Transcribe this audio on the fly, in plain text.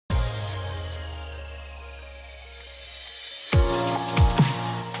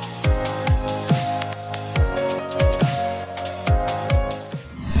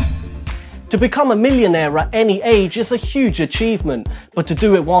To become a millionaire at any age is a huge achievement, but to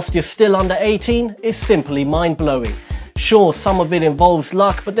do it whilst you're still under 18 is simply mind-blowing. Sure, some of it involves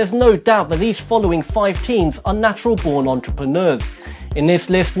luck, but there's no doubt that these following 5 teens are natural-born entrepreneurs. In this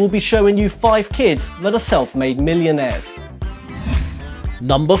list, we'll be showing you 5 kids that are self-made millionaires.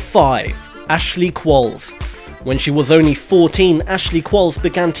 Number 5. Ashley Qualls. When she was only 14, Ashley Qualls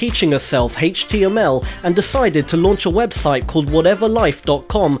began teaching herself HTML and decided to launch a website called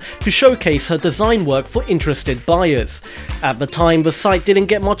whateverlife.com to showcase her design work for interested buyers. At the time, the site didn't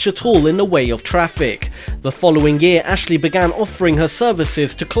get much at all in the way of traffic. The following year, Ashley began offering her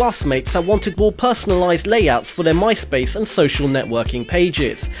services to classmates that wanted more personalized layouts for their MySpace and social networking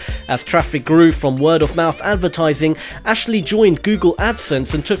pages. As traffic grew from word-of-mouth advertising, Ashley joined Google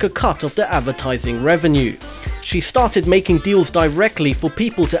AdSense and took a cut of the advertising revenue. She started making deals directly for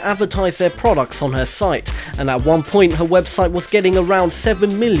people to advertise their products on her site, and at one point her website was getting around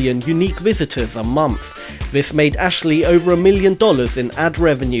 7 million unique visitors a month. This made Ashley over $1 million in ad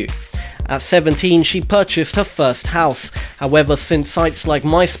revenue. At 17, she purchased her first house. However, since sites like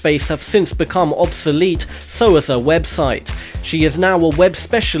MySpace have since become obsolete, so has her website. She is now a web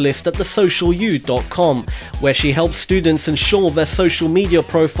specialist at thesocialu.com, where she helps students ensure their social media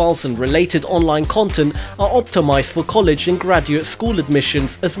profiles and related online content are optimized for college and graduate school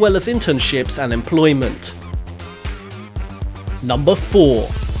admissions, as well as internships and employment. Number 4.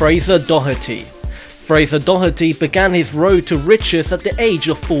 Fraser Doherty. Fraser Doherty began his road to riches at the age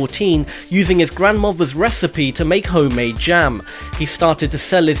of 14 using his grandmother's recipe to make homemade jam. He started to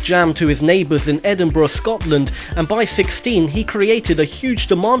sell his jam to his neighbours in Edinburgh, Scotland, and by 16 he created a huge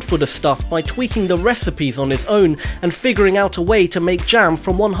demand for the stuff by tweaking the recipes on his own and figuring out a way to make jam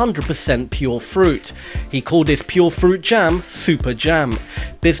from 100% pure fruit. He called his pure fruit jam Super Jam.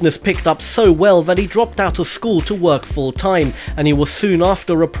 Business picked up so well that he dropped out of school to work full-time, and he was soon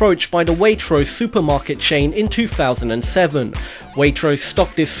after approached by the Waitrose supermarket chain in 2007. Waitrose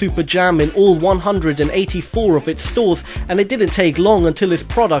stocked his Super Jam in all 184 of its stores, and it didn't take long until his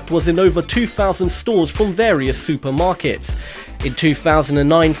product was in over 2,000 stores from various supermarkets. In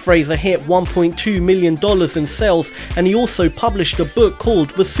 2009, Fraser hit $1.2 million in sales, and he also published a book called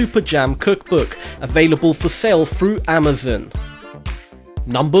The Super Jam Cookbook, available for sale through Amazon.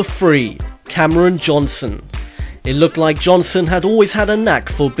 Number 3. Cameron Johnson. It looked like Johnson had always had a knack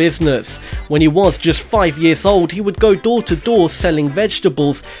for business. When he was just 5 years old, he would go door to door selling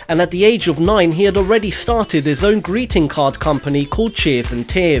vegetables, and at the age of 9 he had already started his own greeting card company called Cheers and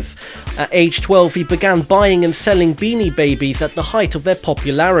Tears. At age 12 he began buying and selling Beanie Babies at the height of their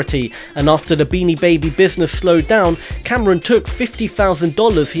popularity, and after the Beanie Baby business slowed down, Cameron took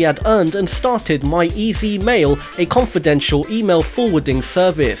 $50,000 he had earned and started My Easy Mail, a confidential email forwarding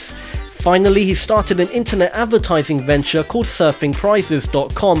service. Finally, he started an internet advertising venture called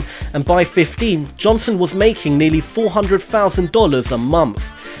surfingprizes.com, and by 15, Johnson was making nearly $400,000 a month.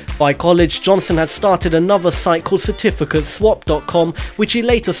 By college, Johnson had started another site called certificateswap.com, which he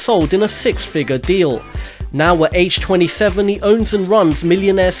later sold in a 6-figure deal. Now at age 27, he owns and runs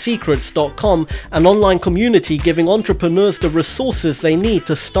millionairesecrets.com, an online community giving entrepreneurs the resources they need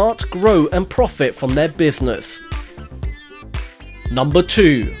to start, grow and profit from their business. Number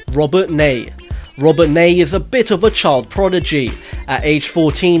 2. Robert Ney. Robert Ney is a bit of a child prodigy. At age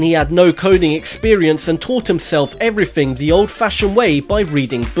 14 he had no coding experience and taught himself everything the old-fashioned way by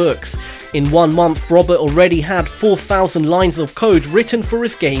reading books. In 1 month, Robert already had 4,000 lines of code written for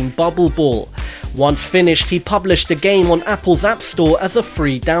his game Bubble Ball. Once finished, he published the game on Apple's App Store as a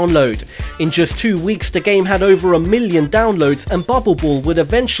free download. In just 2 weeks, the game had over 1 million downloads, and Bubble Ball would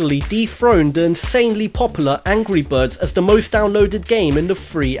eventually dethrone the insanely popular Angry Birds as the most downloaded game in the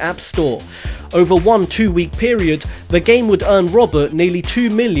free App Store. Over one 2-week period, the game would earn Robert nearly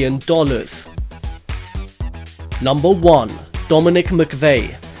 $2 million. Number 1. Dominic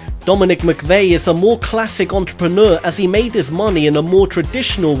McVeigh. Dominic McVeigh is a more classic entrepreneur, as he made his money in a more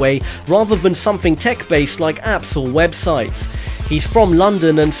traditional way rather than something tech-based like apps or websites. He's from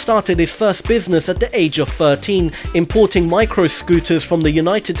London and started his first business at the age of 13, importing micro scooters from the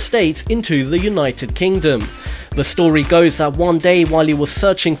United States into the United Kingdom. The story goes that one day while he was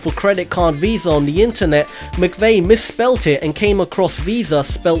searching for credit card Visa on the internet, McVeigh misspelt it and came across Visa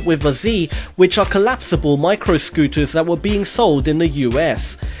spelt with a Z, which are collapsible micro scooters that were being sold in the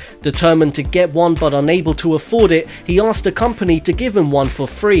US. Determined to get one but unable to afford it, he asked a company to give him one for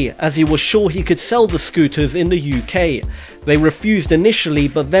free, as he was sure he could sell the scooters in the UK. They refused initially,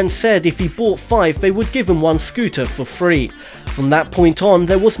 but then said if he bought 5 they would give him one scooter for free. From that point on,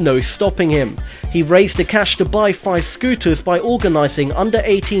 there was no stopping him. He raised the cash to buy 5 scooters by organising under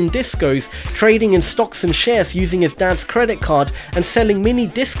 18 discos, trading in stocks and shares using his dad's credit card, and selling mini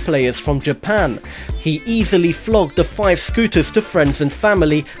disc players from Japan. He easily flogged the 5 scooters to friends and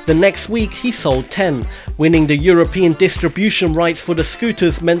family. The next week he sold 10. Winning the European distribution rights for the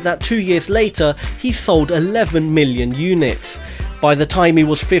scooters meant that 2 years later he sold 11 million units. By the time he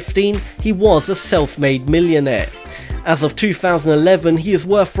was 15, he was a self-made millionaire. As of 2011, he is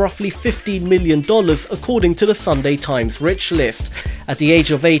worth roughly $15 million according to the Sunday Times Rich List. At the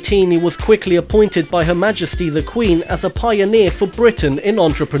age of 18, he was quickly appointed by Her Majesty the Queen as a pioneer for Britain in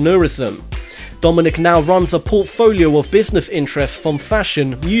entrepreneurism. Dominic now runs a portfolio of business interests from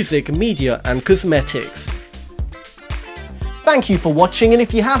fashion, music, media and cosmetics. Thank you for watching, and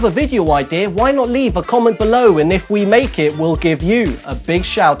if you have a video idea, why not leave a comment below, and if we make it, we'll give you a big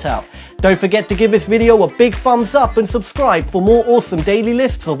shout out. Don't forget to give this video a big thumbs up and subscribe for more awesome daily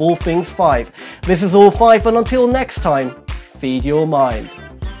lists of all things 5. This is All 5, and until next time, feed your mind.